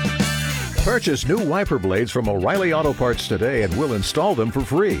Purchase new wiper blades from O'Reilly Auto Parts today and we'll install them for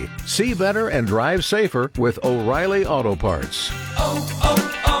free. See better and drive safer with O'Reilly Auto Parts.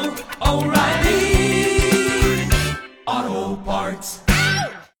 O'Reilly Auto Parts.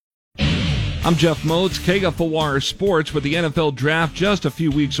 I'm Jeff Moats, KFOR Sports. With the NFL Draft just a few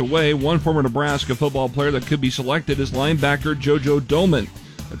weeks away, one former Nebraska football player that could be selected is linebacker JoJo Domann.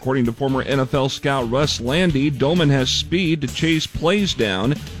 According to former NFL scout Russ Landy, Domann has speed to chase plays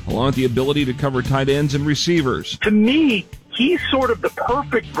down, along with the ability to cover tight ends and receivers. To me, he's sort of the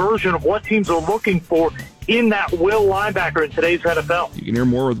perfect version of what teams are looking for in that will linebacker in today's NFL. You can hear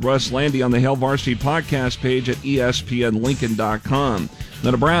more with Russ Landy on the Hail Varsity podcast page at ESPNLincoln.com.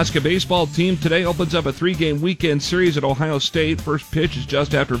 The Nebraska baseball team today opens up a 3-game weekend series at Ohio State. First pitch is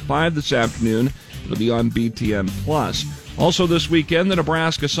just after 5 this afternoon. It'll be on BTN+. Also this weekend, the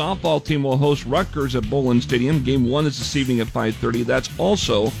Nebraska softball team will host Rutgers at Bowlin Stadium. Game 1 is this evening at 5:30. That's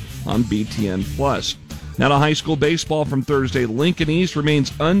also on BTN+. Now to high school baseball from Thursday. Lincoln East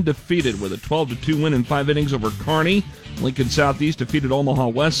remains undefeated with a 12-2 win in 5 innings over Kearney. Lincoln Southeast defeated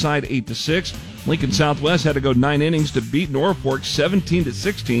Omaha Westside 8-6. Lincoln Southwest had to go 9 innings to beat Norfolk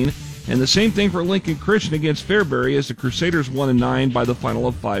 17-16. And the same thing for Lincoln Christian against Fairbury as the Crusaders won 9 by the final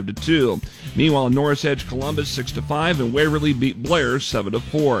of 5-2. Meanwhile, Norris edged Columbus 6-5 and Waverly beat Blair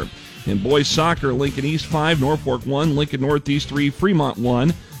 7-4. In boys soccer, Lincoln East 5, Norfolk 1, Lincoln Northeast 3, Fremont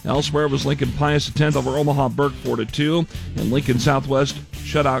 1. Elsewhere was Lincoln Pius X over Omaha Burke 4-2, and Lincoln Southwest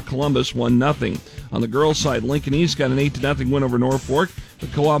shut out Columbus 1-0. On the girls' side, Lincoln East got an 8-0 win over Norfolk. The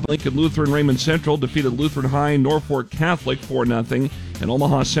co-op Lincoln Lutheran Raymond Central defeated Lutheran High Norfolk Catholic 4-0, and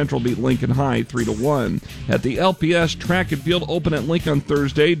Omaha Central beat Lincoln High 3-1. At the LPS Track and Field Open at Lincoln on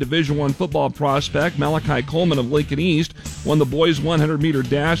Thursday, Division I football prospect Malachi Coleman of Lincoln East won the boys' 100-meter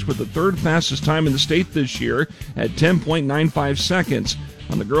dash with the third fastest time in the state this year at 10.95 seconds.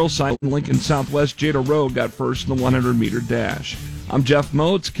 On the girls' side, Lincoln Southwest Jada Rowe got first in the 100-meter dash. I'm Jeff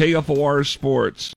Moats, KFOR Sports.